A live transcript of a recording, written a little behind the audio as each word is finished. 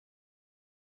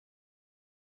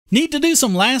Need to do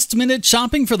some last-minute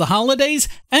shopping for the holidays?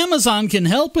 Amazon can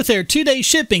help with their 2-day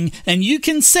shipping, and you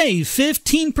can save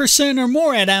 15% or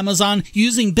more at Amazon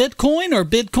using Bitcoin or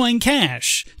Bitcoin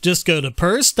Cash. Just go to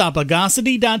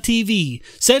purse.bogosity.tv.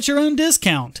 Set your own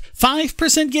discount.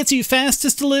 5% gets you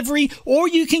fastest delivery, or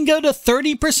you can go to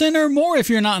 30% or more if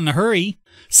you're not in a hurry.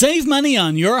 Save money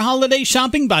on your holiday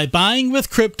shopping by buying with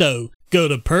crypto. Go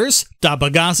to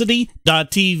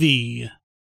purse.bogosity.tv.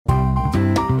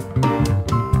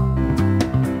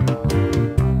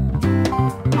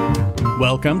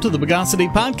 Welcome to the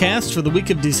Bogosity Podcast for the week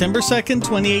of December 2nd,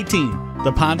 2018.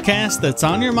 The podcast that's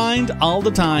on your mind all the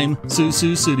time,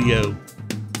 ʃūsū.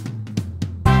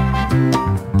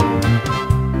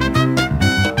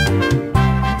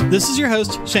 This is your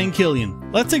host, Shane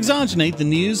Killian. Let's exogenate the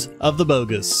news of the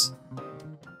bogus.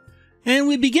 And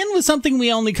we begin with something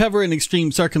we only cover in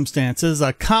extreme circumstances,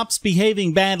 a cops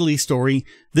behaving badly story,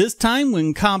 this time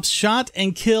when cops shot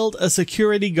and killed a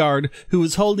security guard who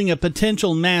was holding a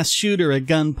potential mass shooter at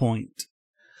gunpoint.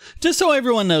 Just so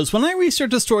everyone knows, when I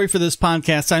research a story for this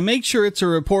podcast, I make sure it's a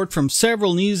report from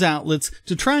several news outlets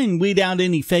to try and weed out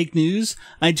any fake news.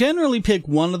 I generally pick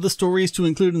one of the stories to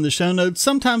include in the show notes.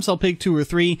 Sometimes I'll pick 2 or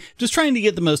 3, just trying to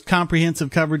get the most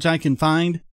comprehensive coverage I can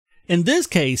find. In this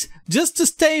case, just to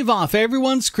stave off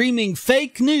everyone screaming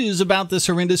fake news about this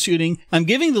horrendous shooting, I'm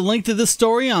giving the link to this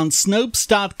story on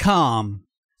Snopes.com.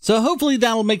 So hopefully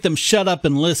that'll make them shut up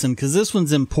and listen, because this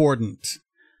one's important.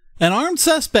 An armed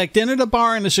suspect entered a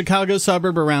bar in a Chicago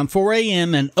suburb around 4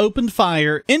 a.m. and opened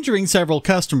fire, injuring several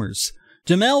customers.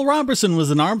 Jamel Robertson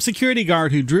was an armed security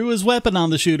guard who drew his weapon on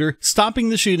the shooter, stopping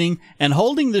the shooting and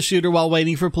holding the shooter while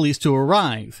waiting for police to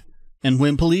arrive. And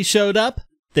when police showed up,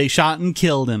 they shot and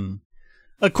killed him.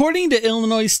 According to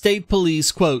Illinois State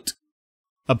Police, quote,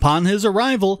 upon his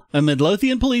arrival, a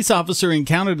Midlothian police officer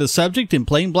encountered a subject in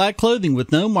plain black clothing with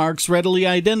no marks readily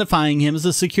identifying him as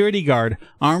a security guard,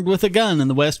 armed with a gun in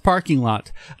the west parking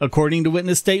lot. According to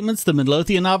witness statements, the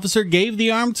Midlothian officer gave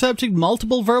the armed subject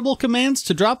multiple verbal commands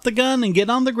to drop the gun and get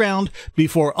on the ground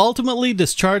before ultimately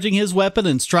discharging his weapon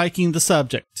and striking the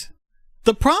subject.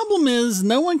 The problem is,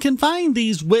 no one can find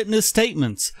these witness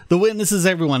statements. The witnesses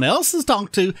everyone else has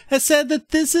talked to has said that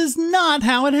this is not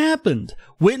how it happened.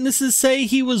 Witnesses say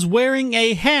he was wearing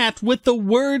a hat with the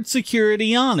word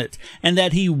security on it, and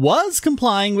that he was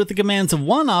complying with the commands of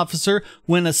one officer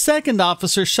when a second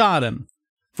officer shot him.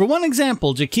 For one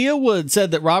example, Jakia Wood said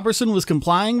that Robertson was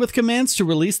complying with commands to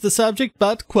release the subject,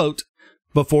 but, quote,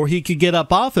 before he could get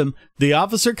up off him, the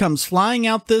officer comes flying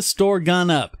out this store, gun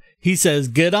up. He says,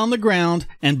 get on the ground,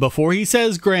 and before he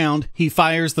says ground, he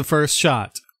fires the first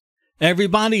shot.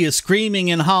 Everybody is screaming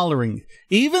and hollering.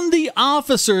 Even the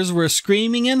officers were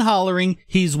screaming and hollering,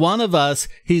 he's one of us,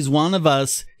 he's one of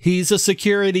us, he's a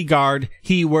security guard,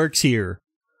 he works here.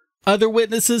 Other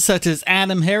witnesses, such as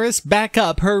Adam Harris, back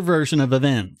up her version of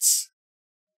events.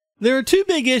 There are 2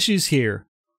 big issues here.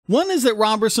 One is that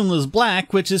Robertson was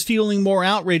black, which is fueling more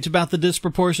outrage about the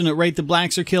disproportionate rate that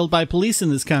blacks are killed by police in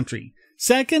this country.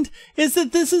 Second is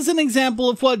that this is an example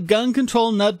of what gun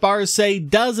control nut bars say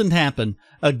doesn't happen.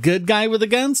 A good guy with a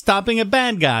gun stopping a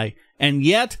bad guy. And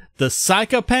yet, the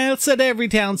psychopaths at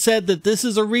Everytown said that this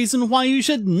is a reason why you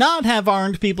should not have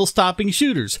armed people stopping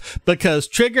shooters, because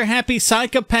trigger-happy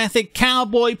psychopathic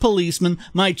cowboy policemen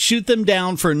might shoot them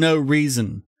down for no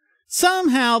reason.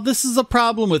 Somehow, this is a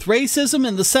problem with racism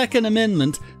and the Second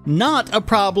Amendment, not a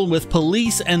problem with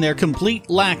police and their complete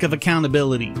lack of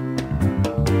accountability.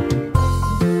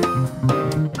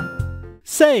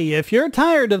 Say, if you're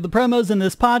tired of the promos in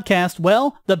this podcast,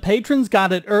 well, the patrons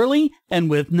got it early and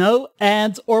with no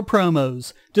ads or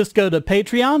promos. Just go to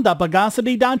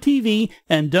patreon.bogosity.tv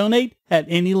and donate at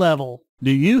any level.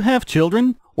 Do you have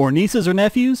children or nieces or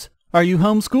nephews? Are you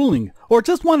homeschooling or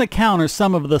just want to counter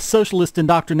some of the socialist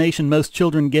indoctrination most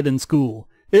children get in school?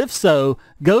 If so,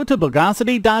 go to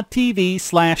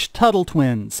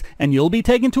bogosity.tv/TuttleTwins, and you'll be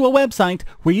taken to a website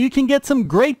where you can get some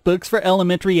great books for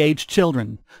elementary-aged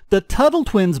children. The Tuttle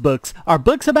Twins books are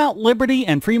books about liberty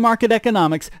and free market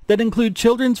economics that include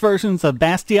children's versions of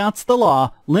Bastiat's The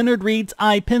Law, Leonard Read's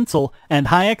I, Pencil, and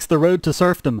Hayek's The Road to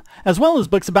Serfdom, as well as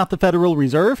books about the Federal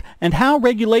Reserve and how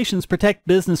regulations protect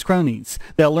business cronies.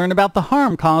 They'll learn about the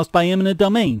harm caused by eminent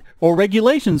domain, or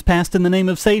regulations passed in the name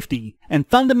of safety, and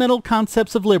fundamental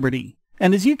concepts of liberty.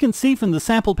 And as you can see from the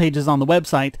sample pages on the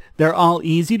website, they're all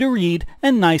easy to read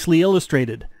and nicely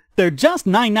illustrated. They're just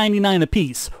 $9.99 a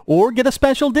piece, or get a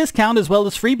special discount as well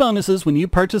as free bonuses when you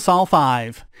purchase all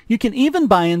 5. You can even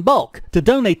buy in bulk to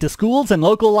donate to schools and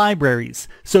local libraries.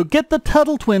 So get the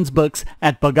Tuttle Twins books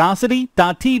at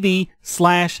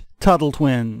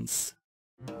bogosity.tv/TuttleTwins.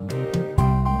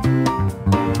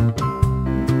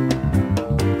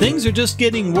 Things are just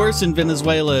getting worse in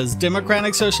Venezuela as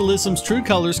democratic socialism's true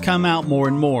colors come out more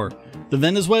and more. The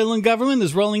Venezuelan government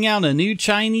is rolling out a new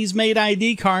Chinese-made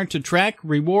ID card to track,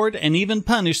 reward, and even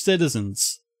punish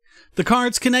citizens. The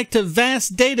cards connect to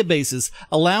vast databases,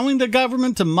 allowing the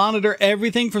government to monitor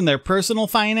everything from their personal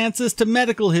finances to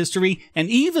medical history and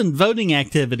even voting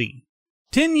activity.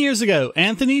 10 years ago,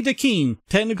 Anthony Daquin,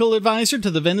 technical advisor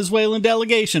to the Venezuelan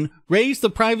delegation, raised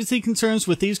the privacy concerns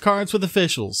with these cards with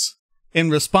officials. In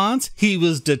response, he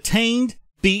was detained,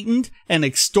 beaten, and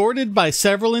extorted by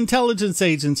several intelligence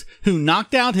agents who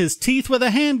knocked out his teeth with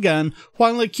a handgun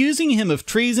while accusing him of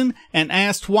treason and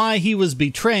asked why he was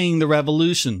betraying the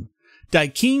revolution.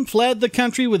 Daquin fled the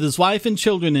country with his wife and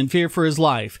children in fear for his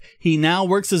life. He now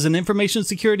works as an information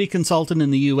security consultant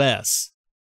in the U.S.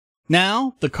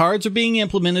 Now, the cards are being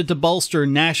implemented to bolster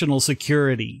national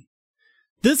security.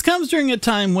 This comes during a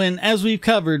time when, as we've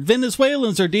covered,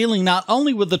 Venezuelans are dealing not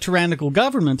only with a tyrannical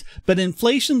government, but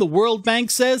inflation the World Bank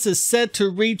says is set to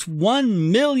reach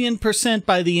 1,000,000%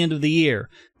 by the end of the year.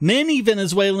 Many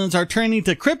Venezuelans are turning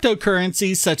to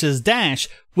cryptocurrencies such as ΔASH,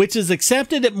 which is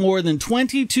accepted at more than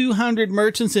 2,200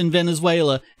 merchants in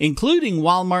Venezuela, including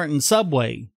Walmart and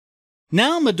Subway.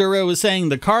 Now Maduro is saying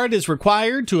the card is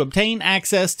required to obtain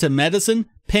access to medicine,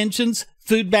 pensions,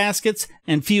 food baskets,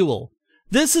 and fuel.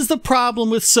 This is the problem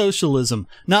with socialism.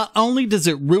 Not only does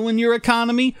it ruin your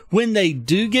economy, when they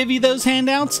do give you those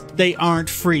handouts, they aren't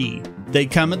free. They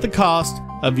come at the cost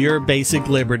of your basic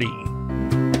liberty.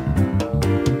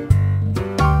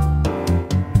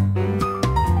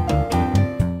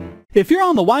 If you're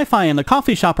on the Wi-Fi in a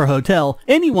coffee shop or hotel,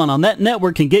 anyone on that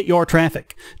network can get your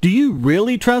traffic. Do you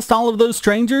really trust all of those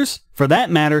strangers? For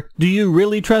that matter, do you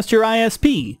really trust your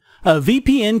ISP? A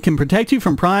VPN can protect you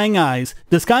from prying eyes,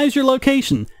 disguise your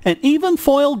location, and even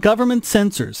foil government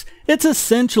censors. It's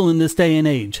essential in this day and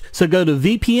age, so go to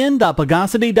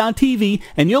vpn.bogosity.tv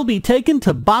and you'll be taken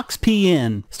to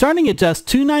BoxPN. Starting at just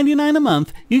 $2.99 a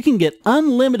month, you can get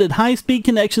unlimited high-speed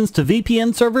connections to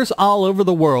VPN servers all over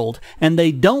the world, and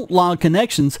they don't log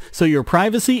connections, so your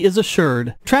privacy is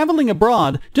assured. Traveling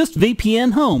abroad, just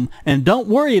VPN home, and don't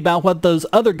worry about what those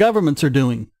other governments are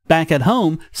doing. Back at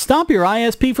home, stop your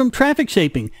ISP from traffic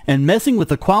shaping and messing with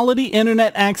the quality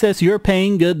internet access you're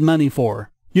paying good money for.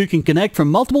 You can connect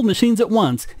from multiple machines at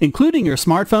once, including your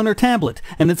smartphone or tablet,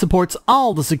 and it supports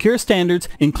all the secure standards,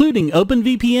 including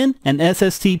OpenVPN and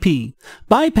SSTP.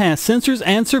 Bypass censors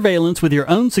and surveillance with your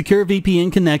own secure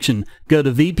VPN connection. Go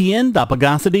to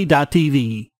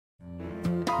vpn.bogosity.tv.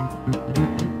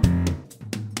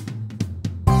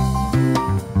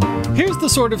 Here's the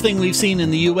sort of thing we've seen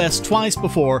in the US twice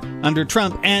before under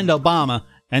Trump and Obama,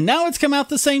 and now it's come out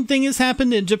the same thing has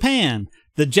happened in Japan.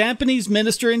 The Japanese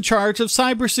minister in charge of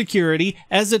cybersecurity,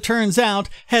 as it turns out,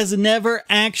 has never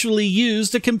actually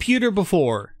used a computer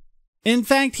before. In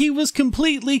fact, he was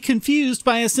completely confused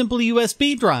by a simple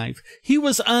USB drive. He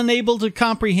was unable to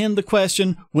comprehend the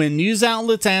question when news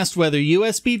outlets asked whether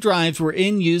USB drives were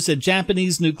in use at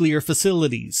Japanese nuclear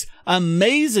facilities.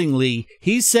 Amazingly,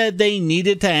 he said they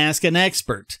needed to ask an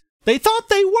expert. They thought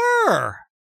they were!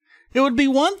 It would be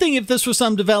one thing if this were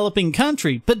some developing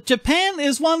country, but Japan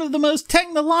is one of the most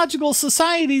technological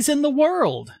societies in the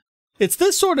world. It's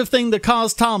this sort of thing that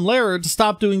caused Tom Lehrer to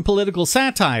stop doing political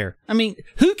satire. I mean,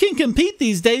 who can compete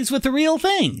these days with the real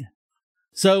thing?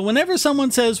 So whenever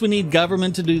someone says we need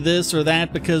government to do this or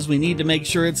that because we need to make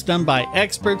sure it's done by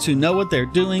experts who know what they're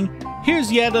doing,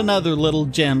 here's yet another little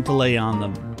gem to lay on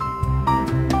them.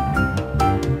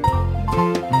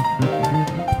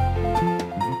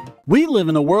 We live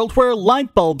in a world where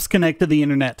light bulbs connect to the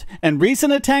internet, and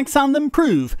recent attacks on them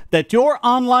prove that your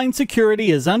online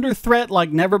security is under threat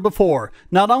like never before.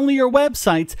 Not only your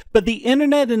websites, but the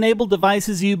internet-enabled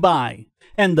devices you buy.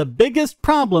 And the biggest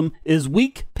problem is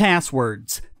weak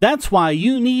passwords. That's why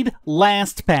you need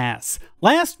LastPass.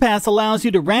 LastPass allows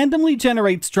you to randomly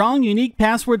generate strong, unique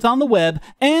passwords on the web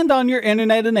and on your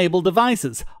internet-enabled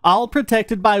devices, all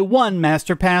protected by one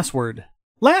master password.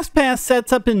 LastPass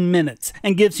sets up in minutes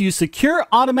and gives you secure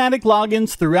automatic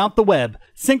logins throughout the web,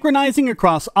 synchronizing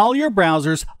across all your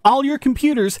browsers, all your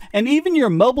computers, and even your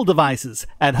mobile devices,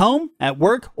 at home, at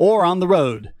work, or on the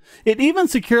road. It even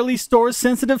securely stores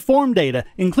sensitive form data,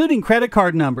 including credit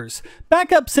card numbers,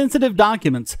 backup sensitive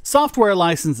documents, software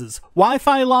licenses,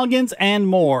 Wi-Fi logins, and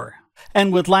more.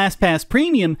 And with LastPass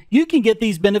Premium, you can get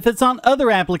these benefits on other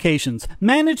applications,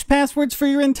 manage passwords for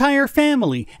your entire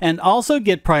family, and also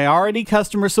get priority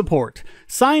customer support.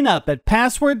 Sign up at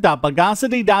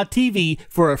password.bogosity.tv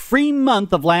for a free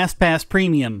month of LastPass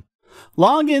Premium.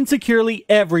 Log in securely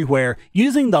everywhere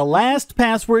using the last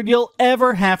password you'll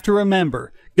ever have to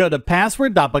remember. go to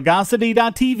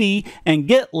password.bogosity.tv and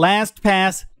get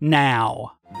LastPass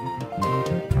now.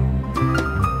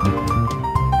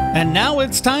 And now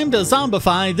it's time to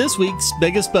zombify this week's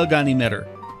biggest bogon emitter.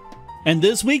 And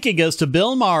this week it goes to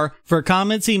Bill Maher for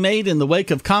comments he made in the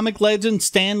wake of comic legend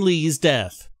Stan Lee's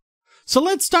death. So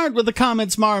let's start with the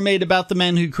comments Maher made about the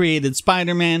men who created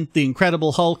Spider-Man, the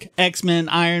Incredible Hulk, X-Men,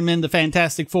 Iron Man, the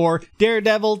Fantastic Four,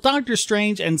 Daredevil, Doctor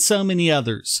Strange, and so many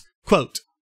others. Quote,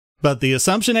 "But the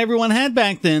assumption everyone had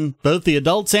back then, both the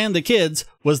adults and the kids,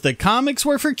 was that comics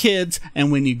were for kids,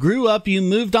 and when you grew up you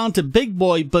moved on to big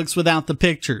boy books without the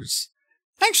pictures."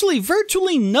 Actually,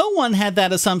 virtually no one had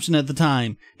that assumption at the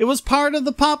time. It was part of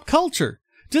the pop culture.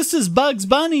 Just as Bugs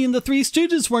Bunny and the Three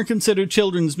Stooges weren't considered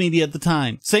children's media at the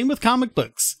time. Same with comic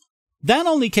books. That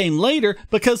only came later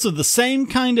because of the same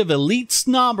kind of elite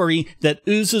snobbery that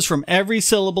oozes from every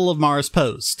syllable of Maher's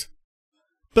post.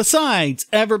 Besides,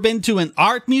 ever been to an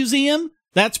art museum?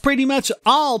 That's pretty much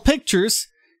all pictures.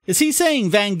 Is he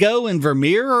saying Van Gogh and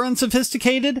Vermeer are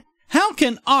unsophisticated? How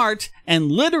can art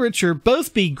and literature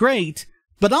both be great,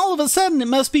 but all of a sudden it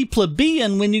must be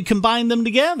plebeian when you combine them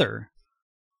together?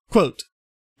 Quote,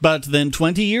 "But then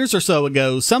 20 years or so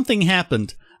ago, something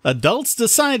happened. Adults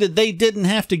decided they didn't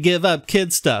have to give up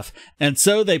kid stuff, and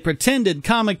so they pretended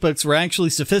comic books were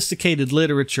actually sophisticated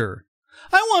literature.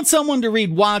 I want someone to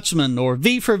read Watchmen, or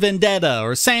V for Vendetta,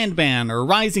 or Sandman, or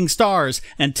Rising Stars,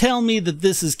 and tell me that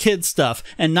this is kid stuff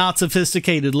and not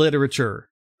sophisticated literature."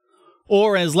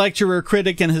 Or as lecturer,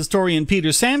 critic, and historian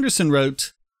Peter Sanderson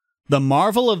wrote, "The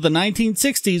Marvel of the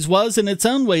 1960s was in its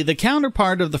own way the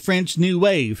counterpart of the French New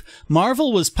Wave.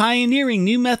 Marvel was pioneering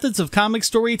new methods of comic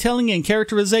storytelling and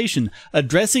characterization,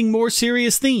 addressing more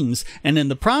serious themes, and in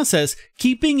the process,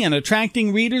 keeping and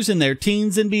attracting readers in their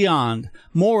teens and beyond.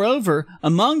 Moreover,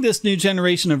 among this new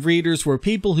generation of readers were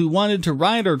people who wanted to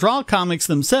write or draw comics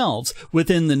themselves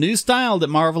within the new style that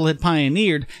Marvel had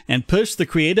pioneered and pushed the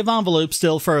creative envelope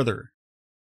still further."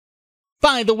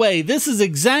 By the way, this is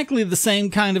exactly the same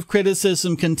kind of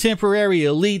criticism contemporary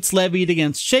elites levied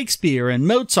against Shakespeare and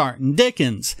Mozart and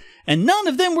Dickens. And none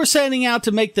of them were setting out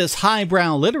to make this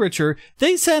highbrow literature.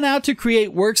 They set out to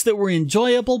create works that were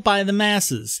enjoyable by the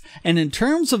masses. And in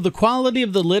terms of the quality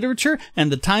of the literature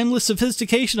and the timeless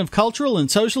sophistication of cultural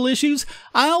and social issues,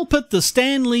 I'll put the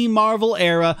Stan Lee Marvel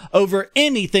era over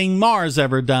anything Maher's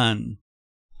ever done.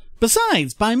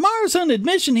 Besides, by Maher's own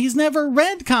admission, he's never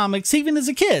read comics even as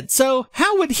a kid, so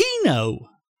how would he know?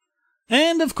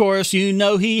 And of course, you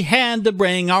know he had to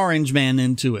bring Orange Man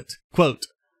into it. Quote,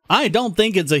 "I don't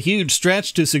think it's a huge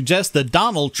stretch to suggest that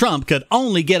Donald Trump could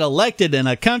only get elected in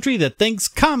a country that thinks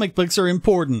comic books are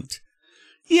important.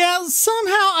 Yeah,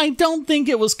 somehow I don't think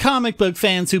it was comic book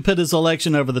fans who put his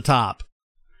election over the top."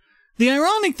 The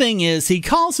ironic thing is, he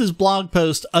calls his blog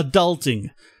post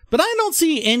adulting. But I don't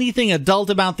see anything adult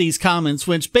about these comments,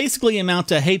 which basically amount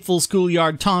to hateful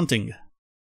schoolyard taunting.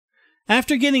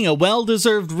 After getting a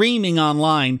well-deserved reaming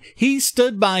online, he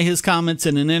stood by his comments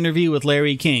in an interview with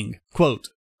Larry King. Quote,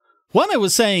 "What I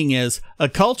was saying is, a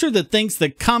culture that thinks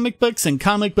that comic books and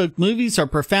comic book movies are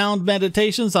profound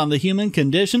meditations on the human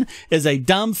condition is a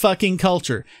dumb fucking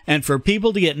culture, and for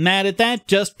people to get mad at that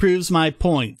just proves my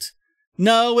point.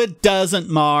 No, it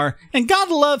doesn't, Maher, and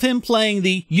gotta love him playing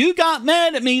the 'you got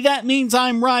mad at me, that means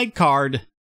I'm right' card.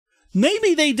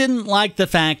 Maybe they didn't like the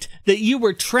fact that you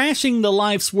were trashing the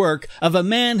life's work of a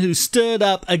man who stood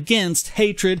up against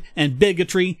hatred and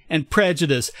bigotry and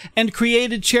prejudice and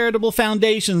created charitable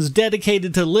foundations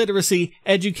dedicated to literacy,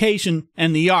 education,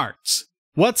 and the arts.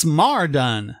 What's Maher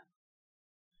done?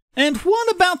 And what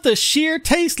about the sheer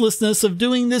tastelessness of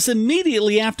doing this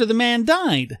immediately after the man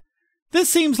died? This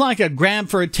seems like a grab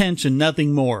for attention,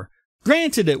 nothing more.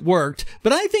 Granted, it worked,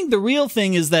 but I think the real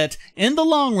thing is that, in the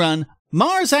long run,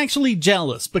 Maher's actually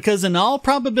jealous, because in all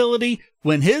probability,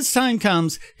 when his time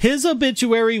comes, his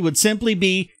obituary would simply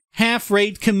be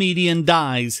half-rate comedian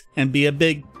dies, and be a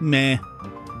big meh.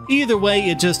 Either way,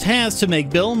 it just has to make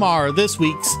Bill Maher this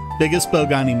week's biggest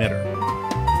bogon emitter.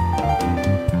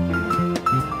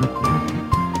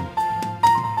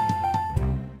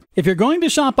 If you're going to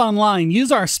shop online,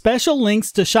 use our special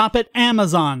links to shop at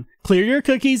Amazon. Clear your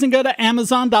cookies and go to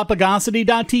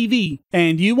amazon.bogosity.tv,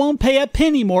 and you won't pay a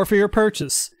penny more for your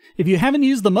purchase. If you haven't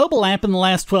used the mobile app in the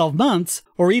last 12 months,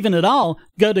 or even at all,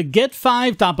 go to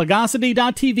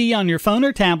get5.bogosity.tv on your phone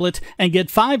or tablet and get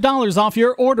 $5 off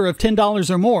your order of $10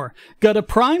 or more. Go to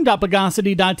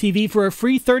prime.bogosity.tv for a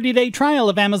free 30-day trial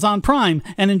of Amazon Prime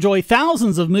and enjoy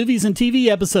thousands of movies and TV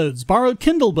episodes, borrow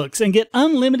Kindle books, and get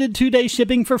unlimited 2-day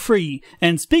shipping for free.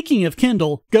 And speaking of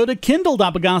Kindle, go to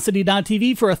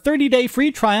kindle.bogosity.tv for a 30-day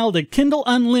free trial to Kindle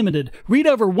Unlimited. Read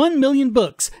over 1 million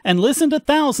books and listen to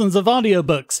thousands of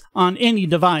audiobooks on any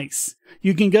device.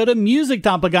 You can go to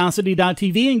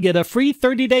music.bogosity.tv and get a free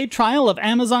 30-day trial of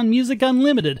Amazon Music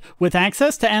Unlimited with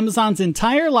access to Amazon's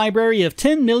entire library of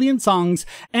 10 million songs,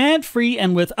 ad-free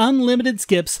and with unlimited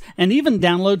skips, and even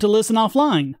download to listen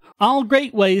offline. All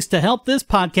great ways to help this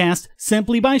podcast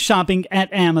simply by shopping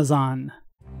at Amazon.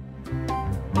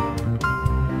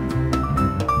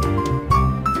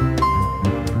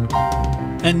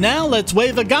 And now let's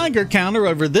wave a Geiger counter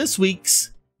over this week's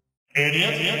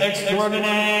Idiot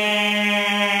Extraordinaire!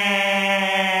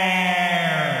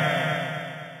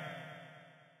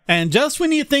 And just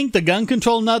when you think the gun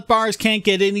control nut bars can't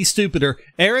get any stupider,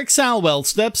 Eric Swalwell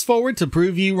steps forward to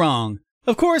prove you wrong.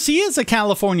 Of course, he is a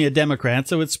California Democrat,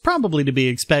 so it's probably to be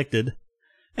expected.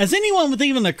 As anyone with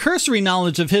even a cursory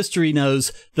knowledge of history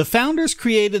knows, the founders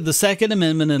created the Second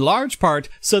Amendment in large part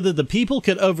so that the people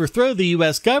could overthrow the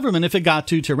U.S. government if it got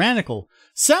too tyrannical.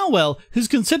 Swalwell, who's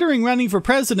considering running for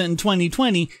president in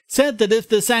 2020, said that if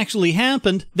this actually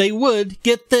happened, they would,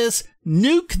 get this,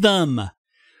 nuke them.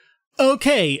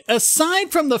 Okay,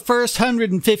 aside from the first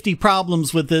 150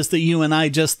 problems with this that you and I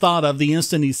just thought of the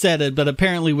instant he said it, but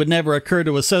apparently would never occur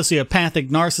to a sociopathic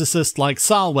narcissist like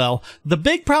Swalwell, the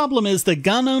big problem is that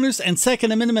gun owners and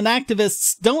Second Amendment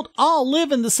activists don't all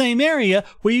live in the same area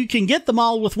where you can get them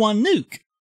all with one nuke.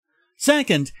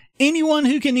 Second, anyone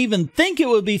who can even think it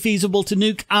would be feasible to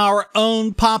nuke our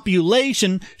own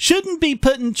population shouldn't be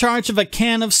put in charge of a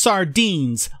can of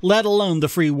sardines, let alone the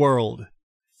free world.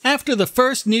 After the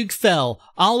first nuke fell,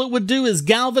 all it would do is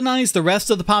galvanize the rest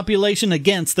of the population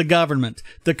against the government.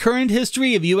 The current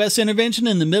history of U.S. intervention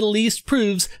in the Middle East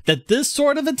proves that this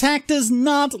sort of attack does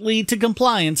not lead to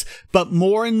compliance, but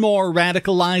more and more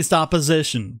radicalized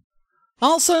opposition.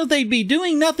 Also, they'd be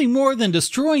doing nothing more than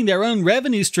destroying their own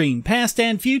revenue stream, past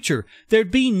and future.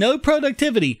 There'd be no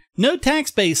productivity, no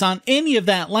tax base on any of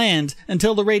that land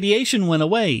until the radiation went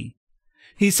away.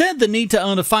 He said the need to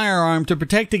own a firearm to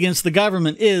protect against the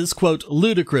government is, quote,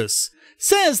 ludicrous.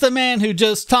 Says the man who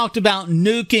just talked about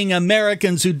nuking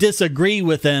Americans who disagree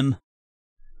with him.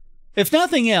 If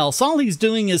nothing else, all he's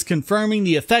doing is confirming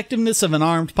the effectiveness of an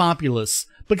armed populace,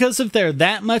 because if they're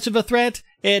that much of a threat,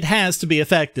 it has to be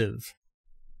effective.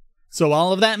 So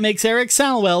all of that makes Eric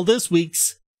Swalwell this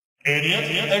week's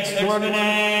Idiot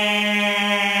Extraordinaire!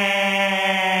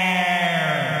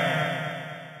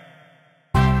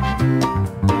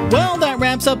 Well, that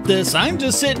wraps up this I'm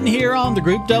Just Sitting Here on the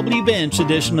Group W Bench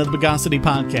edition of the Bogosity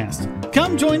Podcast.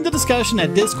 Come join the discussion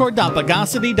at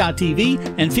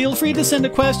discord.bogosity.tv and feel free to send a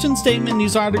question, statement,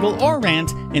 news article, or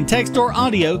rant in text or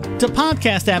audio to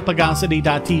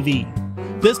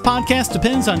podcast@bogosity.tv. This podcast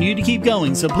depends on you to keep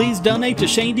going, so please donate to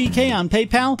Shane DK on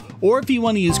PayPal, or if you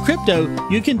want to use crypto,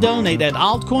 you can donate at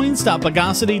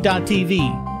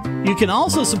altcoins.bogosity.tv. You can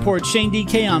also support Shane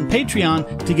DK on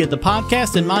Patreon to get the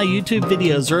podcast and my YouTube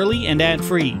videos early and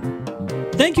ad-free.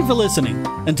 Thank you for listening.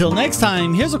 Until next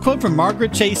time, here's a quote from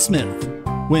Margaret Chase Smith.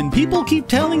 When people keep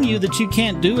telling you that you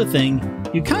can't do a thing,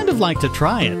 you kind of like to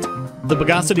try it. The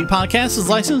Bogosity Podcast is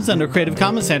licensed under Creative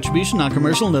Commons Attribution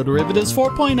Non-Commercial No Derivatives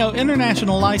 4.0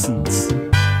 International License.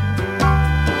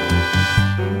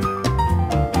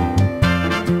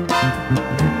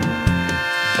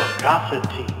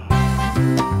 Bogosity.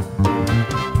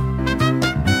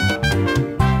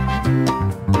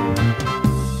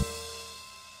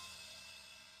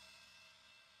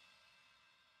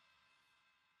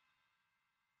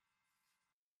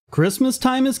 Christmas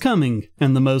time is coming,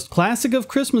 and the most classic of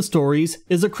Christmas stories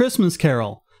is A Christmas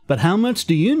Carol. But how much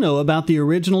do you know about the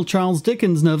original Charles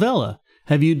Dickens novella?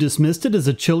 Have you dismissed it as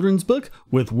a children's book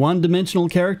with one-dimensional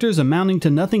characters amounting to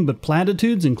nothing but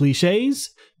platitudes and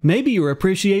cliches? Maybe your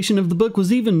appreciation of the book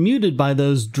was even muted by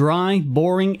those dry,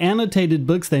 boring, annotated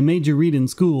books they made you read in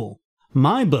school.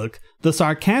 My book, the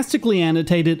sarcastically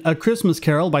annotated A Christmas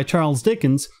Carol by Charles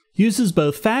Dickens, uses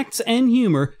both facts and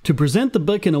humor to present the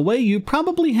book in a way you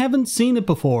probably haven't seen it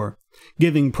before.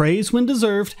 Giving praise when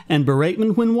deserved and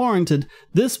beratement when warranted,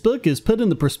 this book is put in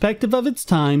the perspective of its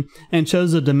time and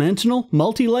shows a dimensional,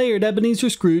 multi-layered Ebenezer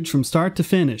Scrooge from start to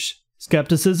finish.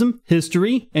 Skepticism,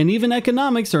 history, and even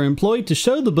economics are employed to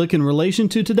show the book in relation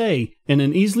to today in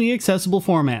an easily accessible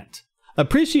format.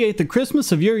 Appreciate the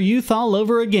Christmas of your youth all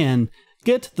over again.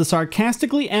 get the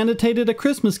sarcastically annotated A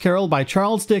Christmas Carol by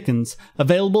Charles Dickens,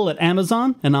 available at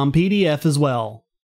Amazon and on PDF as well.